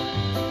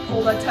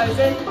 Pull the toes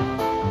in.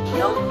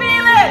 You'll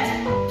feel it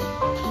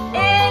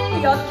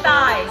in your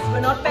thighs.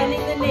 We're not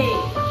bending the knee.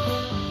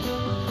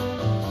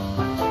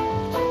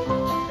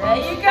 There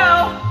you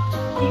go.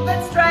 Keep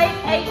it straight.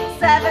 8,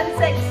 7,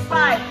 6,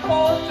 5,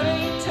 4,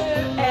 3, 2,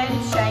 and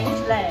change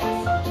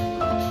legs.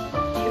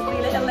 Do you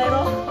feel it a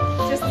little?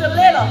 Just a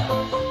little.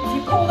 If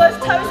you pull those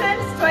toes in,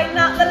 straighten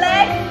out the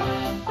leg,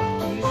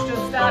 you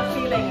should start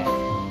feeling it.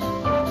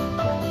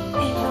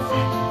 8,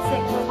 7,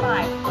 6,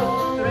 5,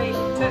 4, 3,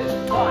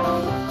 2, 1.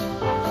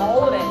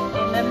 Hold it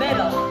in the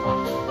middle.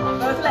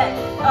 Both legs.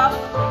 Up,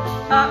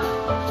 up,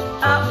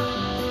 up.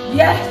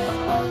 Yes.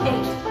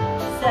 8,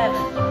 7,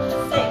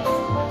 6,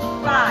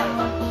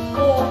 5,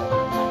 4,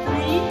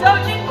 3.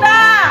 Don't lean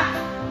back.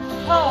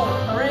 Hold.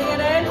 Bring it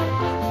in.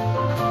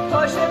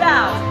 Push it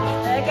out.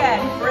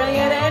 Again. Bring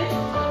it in.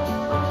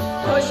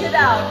 Push it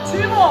out.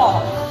 2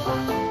 more.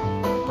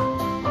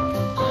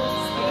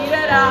 Speed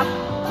it up.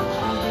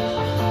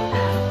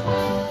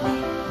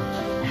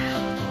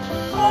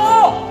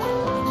 4,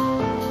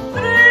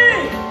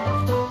 3,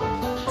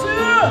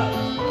 2,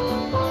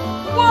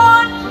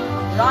 1.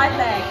 Right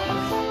leg.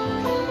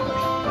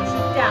 Push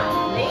it down.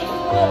 Lean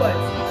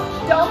forwards.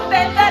 Don't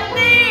bend that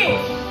knee.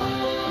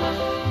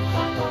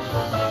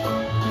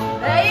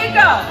 There you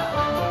go.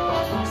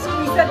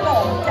 Squeeze that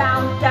ball.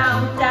 Down,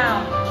 down,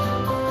 down.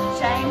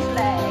 Change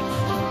legs.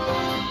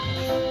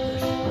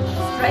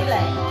 Straight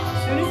leg. As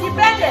soon as you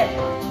bend it,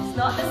 it's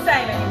not the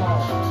same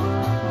anymore.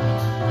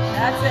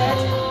 That's it.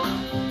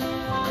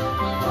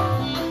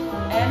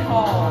 And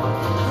hold.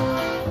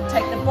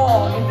 Take the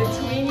ball in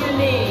between your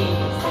knees.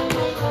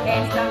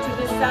 Hands down to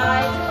the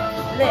side.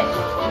 Lift,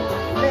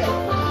 lift,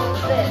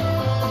 lift,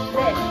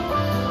 lift,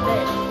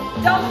 lift.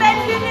 Don't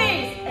bend your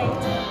knees. 8,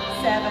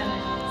 7,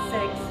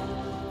 6,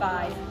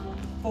 5,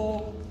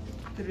 4,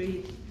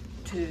 3,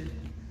 2,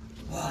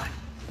 1.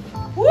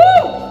 Woo!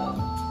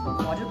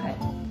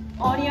 Quadruped.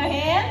 On your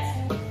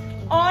hands,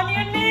 on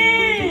your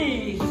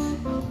knees.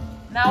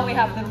 Now we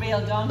have the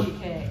real donkey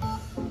kick.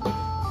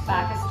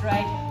 Back is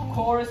straight,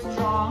 core is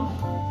strong,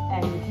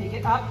 and you kick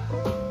it up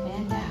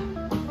and down,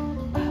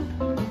 up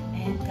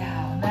and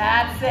down.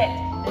 That's it.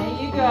 There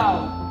you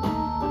go.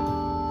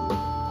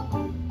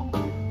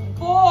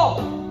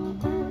 4,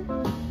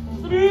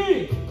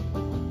 3,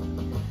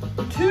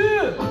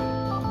 2.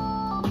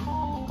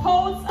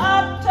 Holds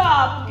up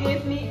top.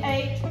 Give me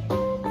 8,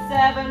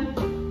 7,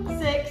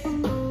 6,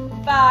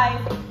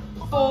 5,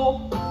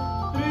 4,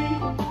 3,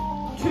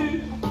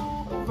 2.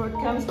 Foot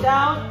comes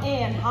down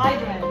and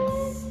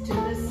hydrants to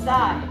the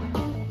side.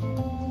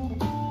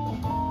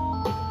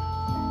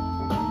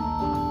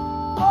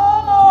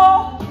 4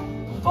 more.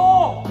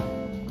 4,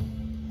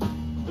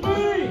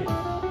 3,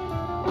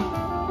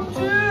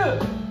 2,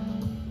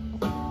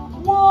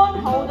 1.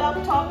 Hold up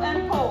top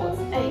and pause.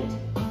 8,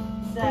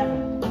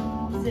 7,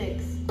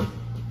 6,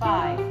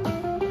 5,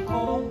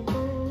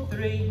 4,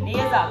 3.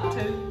 Knees up. 2.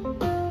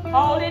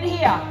 Hold it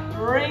here.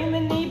 Bring the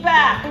knee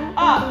back.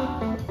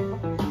 Up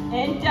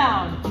and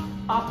down.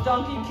 Up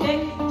donkey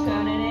kick.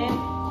 Turn it in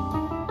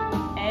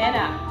and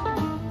out.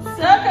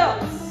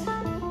 Circles.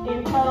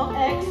 Internal,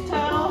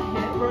 external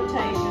hip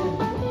rotation.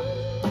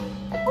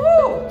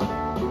 Woo.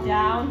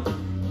 Down.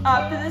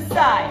 Up to the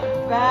side.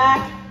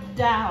 Back.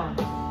 Down.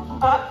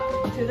 Up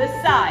to the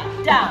side.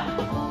 Down.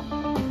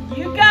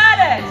 You got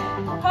it.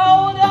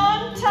 Hold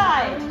on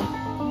tight.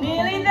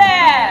 Nearly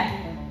there.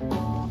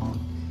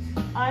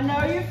 I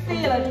know you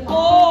feel it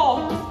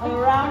all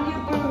around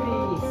your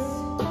booties.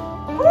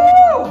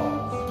 Woo!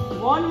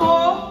 One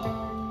more.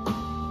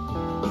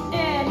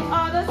 And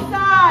other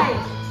side.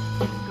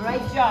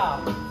 Great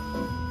job.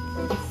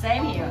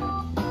 Same here.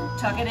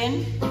 Tuck it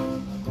in.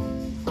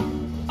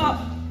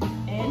 Up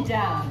and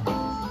down.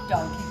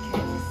 Donkey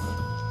kicks.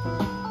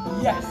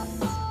 Yes.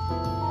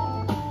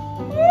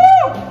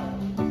 Woo!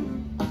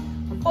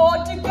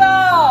 4 to go.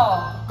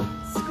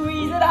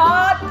 Squeeze it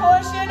hard.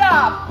 Push it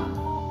up.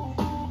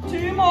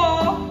 2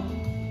 more.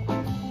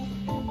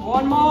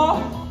 1 more.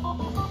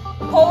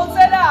 Holds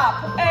it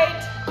up.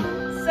 8,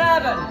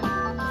 7,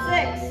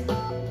 6,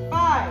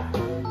 5,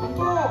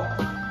 4,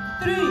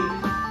 3,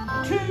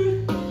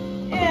 2,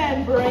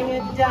 and bring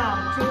it down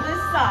to the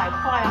side.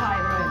 Fire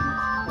hydrant.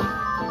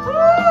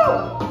 Woo!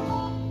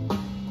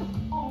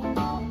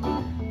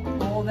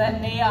 Pull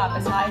that knee up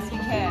as high as you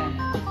can.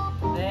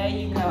 There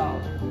you go.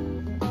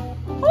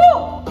 Woo!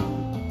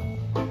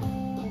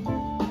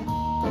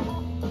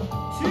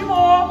 2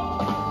 more.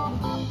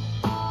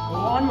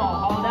 1 more.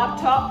 Hold up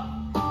top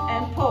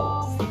and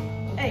pulse.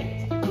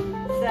 8,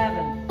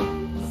 7,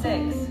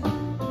 6,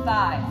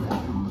 5,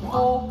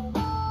 4,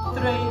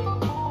 3,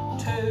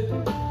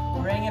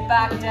 2. Bring it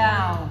back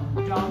down.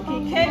 Donkey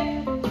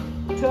kick.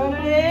 Turn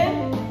it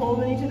in. Pull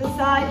the knee to the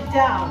side.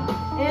 Down.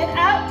 And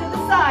out to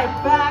the side.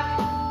 Back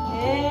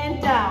and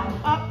down.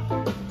 Up.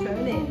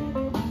 Turn in.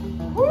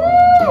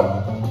 Woo!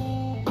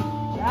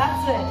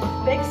 That's it.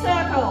 Big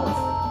circles.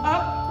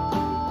 Up.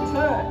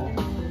 Turn.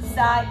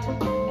 Side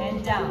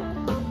and down.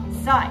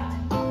 Side.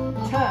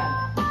 Turn.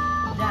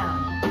 Down.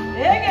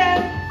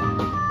 Again.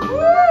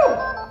 Woo!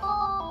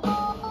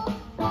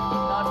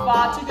 Not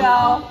far to go.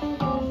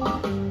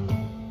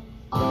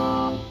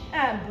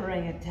 And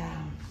bring it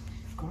down.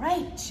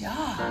 Great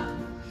job.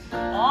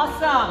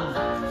 Awesome.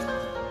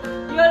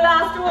 Your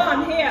last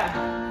one here.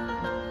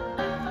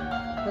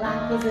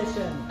 Plank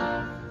position.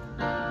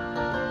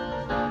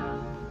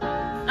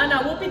 And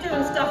now we'll be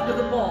doing stuff with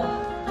the ball.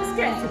 Just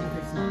get into the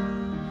position.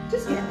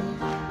 Just get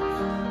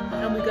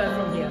there. And we go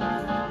from here.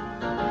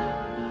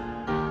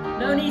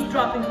 No knees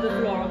dropping to the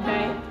floor,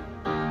 okay?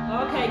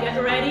 Okay,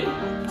 get ready.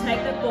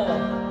 Take the ball.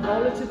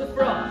 Roll it to the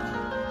front.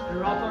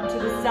 Drop onto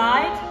the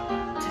side.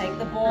 Take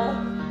the ball.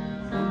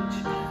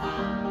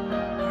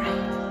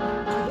 Great.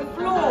 To the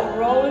floor.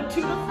 Roll it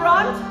to the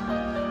front.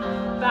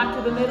 Back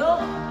to the middle.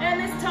 And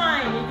this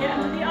time you get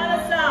to the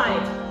other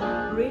side.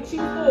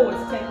 Reaching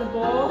forwards. Take the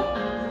ball.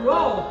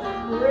 Roll.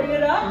 Bring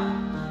it up.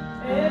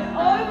 And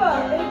over.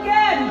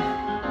 Again.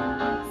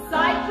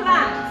 Side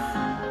planks.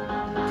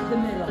 To the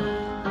middle.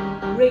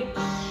 Reach.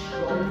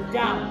 Roll it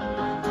down.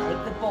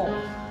 Take the ball.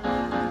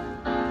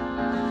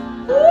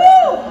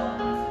 Woo!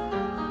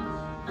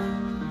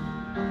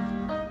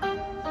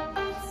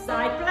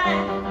 Side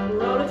plank.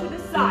 Roll it to the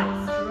side.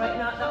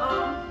 Straighten out the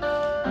arm.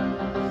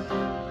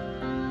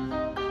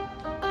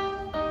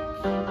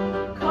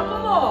 Couple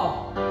more.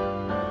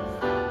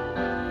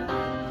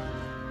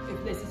 If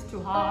this is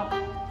too hard,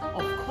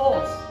 of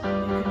course,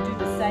 you can do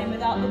the same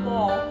without the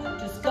ball.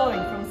 Just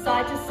going from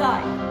side to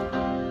side.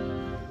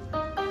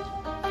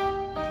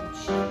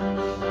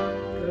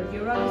 Good,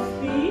 you're on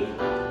speed.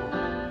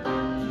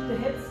 Keep the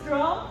hips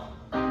strong.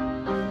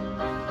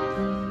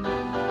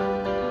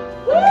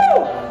 Woo!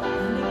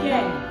 And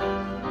again,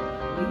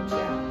 reach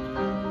out.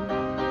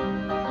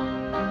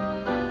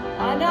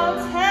 And now I'm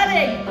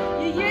telling,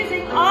 you're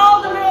using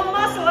all the little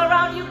muscle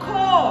around your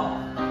core.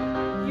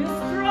 You're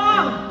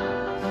strong.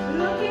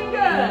 Looking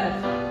good.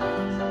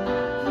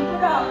 Keep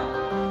it up.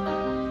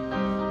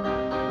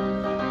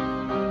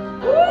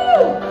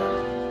 Woo!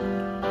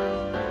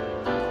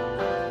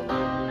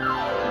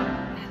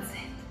 That's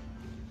it.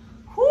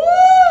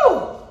 Woo!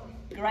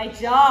 Great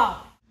job.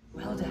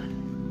 Well done.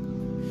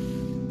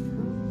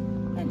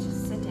 And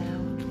just sit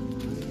down.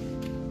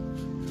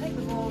 Take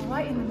the ball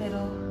right in the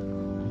middle.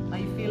 Are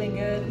you feeling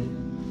good?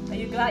 Are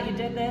you glad you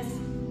did this?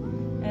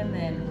 And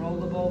then roll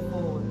the ball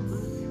forwards.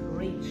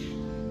 Reach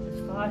as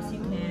far as you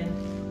can.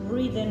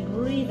 Breathe in,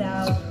 breathe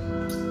out.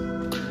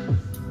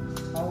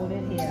 Hold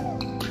it here.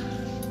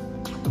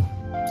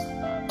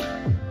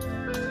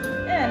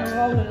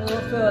 roll it a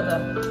little further.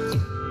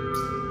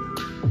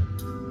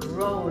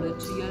 Roll it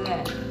to your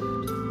left.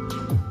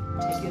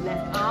 Take your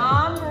left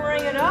arm,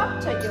 bring it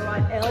up. Take your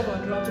right elbow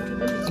and drop it to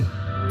the knee.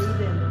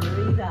 Breathe in,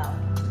 breathe out.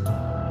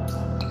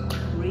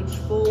 Reach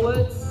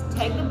forwards,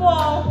 take the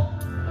ball.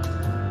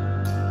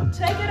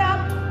 Take it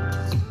up,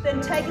 then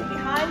take it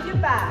behind your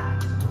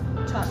back.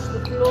 Touch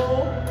the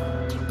floor.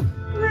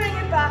 Bring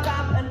it back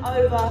up and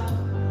over.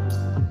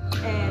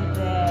 And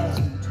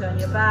then turn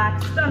your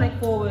back, stomach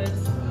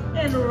forwards,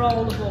 and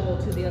roll the ball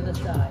to the other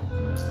side.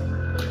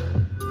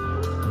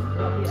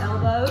 Drop your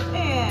elbow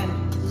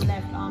and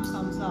left arm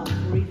comes up.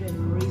 Breathe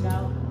in, breathe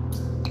out.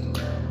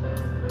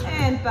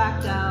 And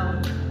back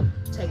down.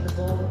 Take the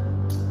ball,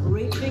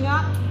 reaching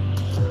up.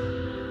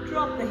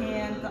 Drop the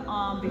hand, the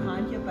arm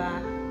behind your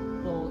back.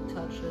 Ball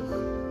touches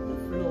the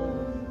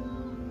floor.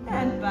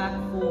 And back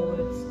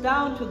forwards,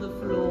 down to the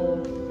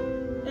floor.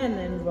 And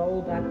then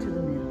roll back to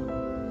the middle.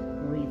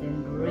 Breathe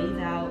in, breathe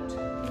out.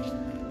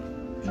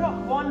 Drop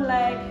one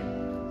leg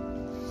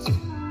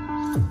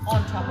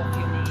on top of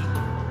your knee.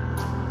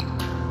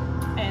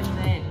 And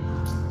then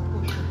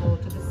push the ball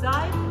to the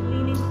side,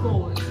 leaning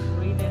forward.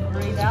 Breathe in,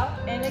 breathe out.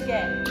 And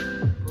again,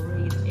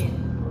 breathe in,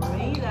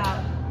 breathe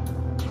out.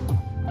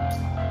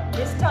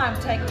 This time,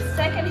 take the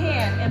second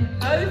hand and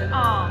both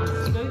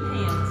arms, both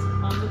hands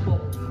on the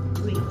ball.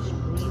 Reach,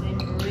 breathe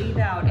in, breathe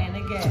out. And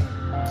again,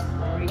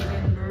 breathe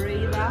in,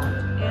 breathe out.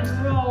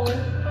 And roll.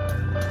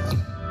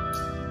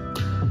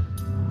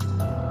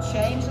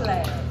 Change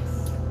legs.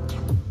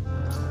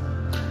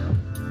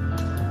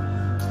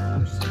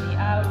 Push the knee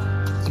out.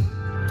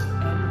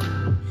 And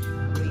reach.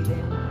 Breathe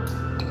in,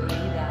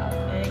 breathe out.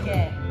 And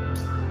again.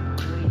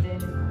 Breathe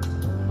in,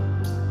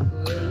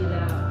 breathe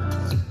out.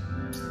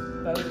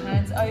 Both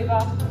hands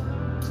over.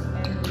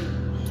 And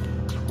reach.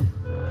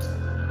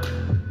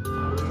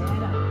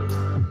 And up.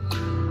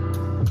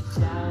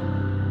 Down.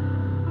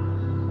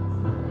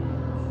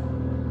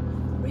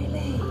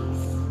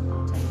 Release.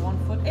 Take one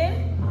foot in.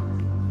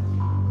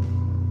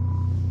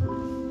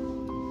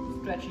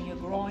 Stretching your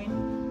groin,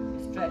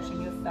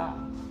 stretching your thigh.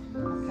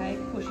 Okay,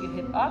 push your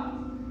hip up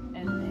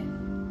and then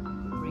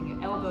bring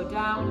your elbow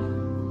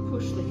down,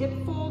 push the hip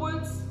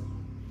forwards.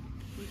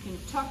 You can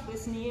tuck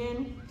this knee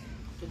in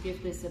to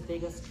give this a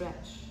bigger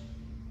stretch.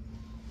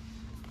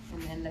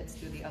 And then let's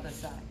do the other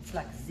side. It's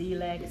like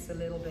Z-legs a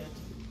little bit.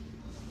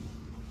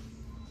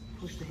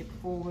 Push the hip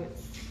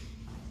forwards,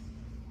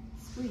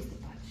 squeeze the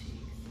butt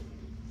cheeks.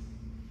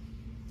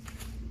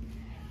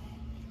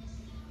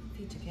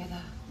 Feet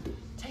together,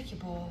 take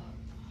your ball.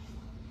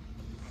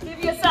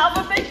 Give yourself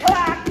a big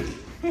clap.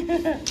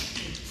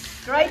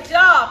 Great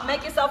job.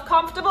 Make yourself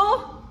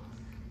comfortable.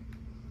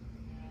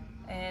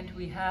 And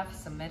we have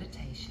some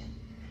meditation.